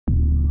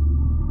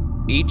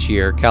Each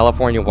year,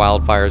 California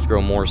wildfires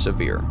grow more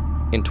severe.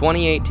 In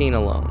 2018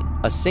 alone,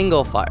 a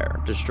single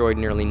fire destroyed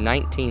nearly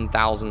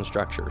 19,000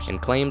 structures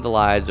and claimed the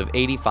lives of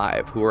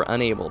 85 who were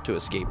unable to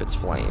escape its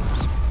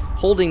flames.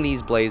 Holding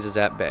these blazes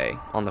at bay,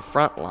 on the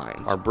front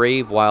lines, are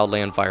brave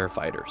wildland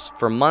firefighters.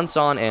 For months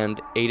on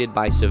end, aided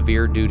by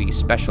severe duty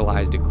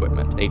specialized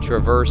equipment, they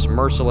traverse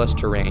merciless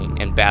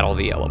terrain and battle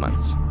the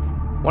elements.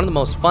 One of the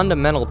most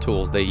fundamental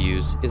tools they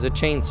use is a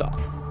chainsaw.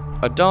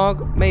 A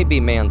dog may be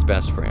man's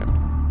best friend,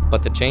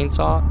 but the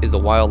chainsaw is the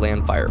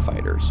wildland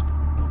firefighters.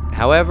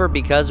 However,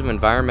 because of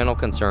environmental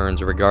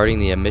concerns regarding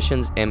the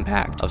emissions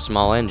impact of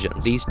small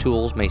engines, these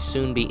tools may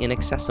soon be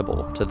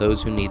inaccessible to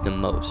those who need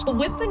them most.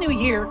 With the new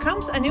year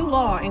comes a new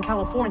law in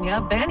California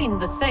banning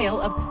the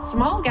sale of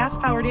small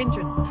gas-powered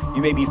engines.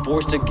 You may be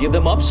forced to give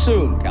them up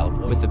soon,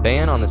 California. With the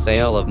ban on the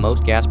sale of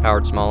most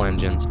gas-powered small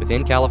engines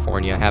within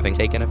California having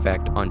taken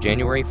effect on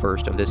January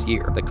 1st of this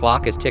year, the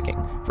clock is ticking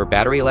for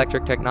battery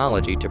electric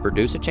technology to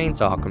produce a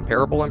chainsaw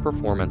comparable in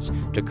performance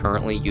to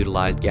currently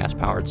utilized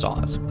gas-powered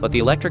saws. But the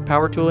electric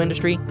power tool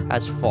industry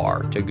has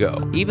far to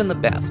go. Even the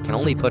best can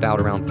only put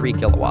out around 3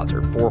 kilowatts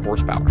or 4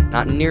 horsepower,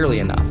 not nearly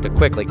enough to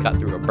quickly cut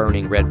through a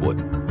burning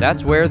redwood.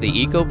 That's where the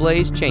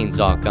EcoBlaze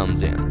chainsaw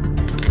comes in.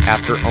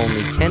 After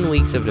only 10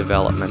 weeks of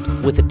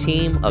development, with a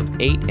team of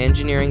 8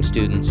 engineering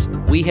students,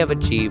 we have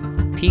achieved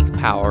peak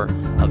power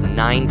of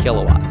 9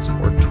 kilowatts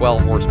or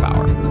 12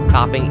 horsepower,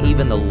 topping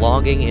even the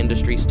logging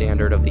industry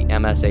standard of the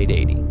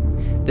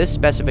MS-880. This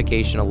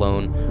specification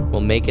alone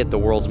will make it the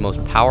world's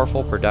most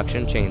powerful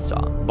production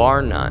chainsaw,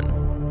 bar none.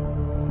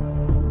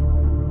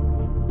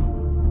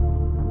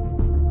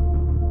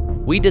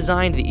 We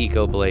designed the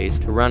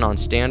EcoBlaze to run on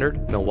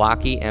standard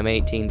Milwaukee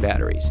M18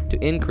 batteries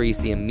to increase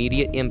the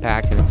immediate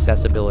impact and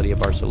accessibility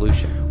of our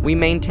solution. We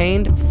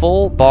maintained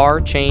full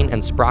bar, chain,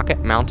 and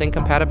sprocket mounting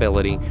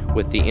compatibility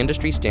with the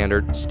industry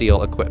standard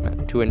steel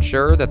equipment to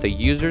ensure that the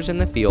users in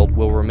the field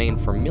will remain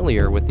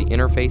familiar with the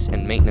interface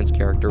and maintenance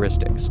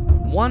characteristics.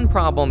 One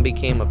problem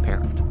became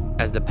apparent.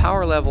 As the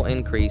power level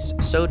increased,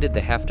 so did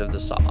the heft of the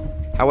saw.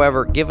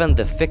 However, given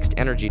the fixed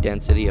energy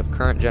density of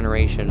current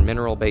generation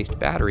mineral-based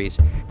batteries,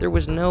 there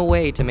was no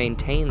way to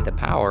maintain the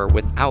power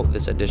without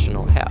this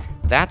additional heft.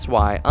 That's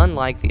why,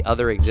 unlike the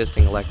other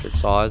existing electric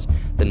saws,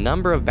 the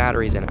number of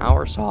batteries in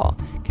our saw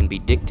can be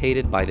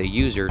dictated by the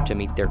user to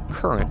meet their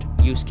current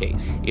use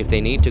case. If they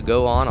need to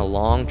go on a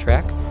long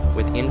trek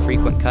with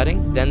infrequent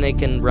cutting, then they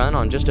can run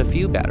on just a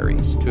few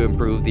batteries to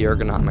improve the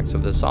ergonomics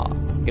of the saw.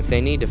 If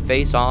they need to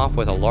face off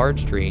with a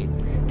large tree,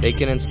 they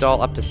can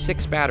install up to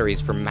 6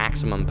 batteries for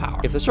maximum power.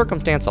 If the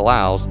circumstance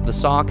allows, the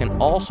saw can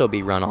also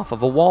be run off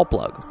of a wall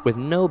plug with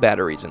no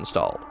batteries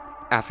installed.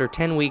 After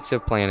 10 weeks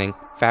of planning,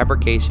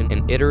 fabrication,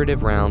 and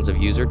iterative rounds of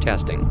user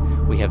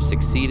testing, we have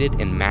succeeded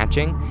in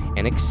matching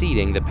and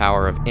exceeding the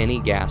power of any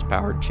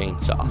gas-powered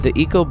chainsaw. The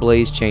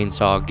EcoBlaze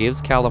chainsaw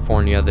gives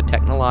California the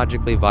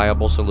technologically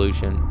viable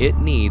solution it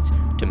needs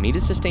to meet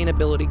its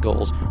sustainability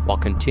goals while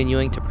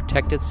continuing to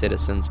protect its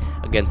citizens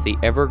against the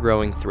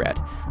ever-growing threat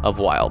of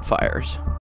wildfires.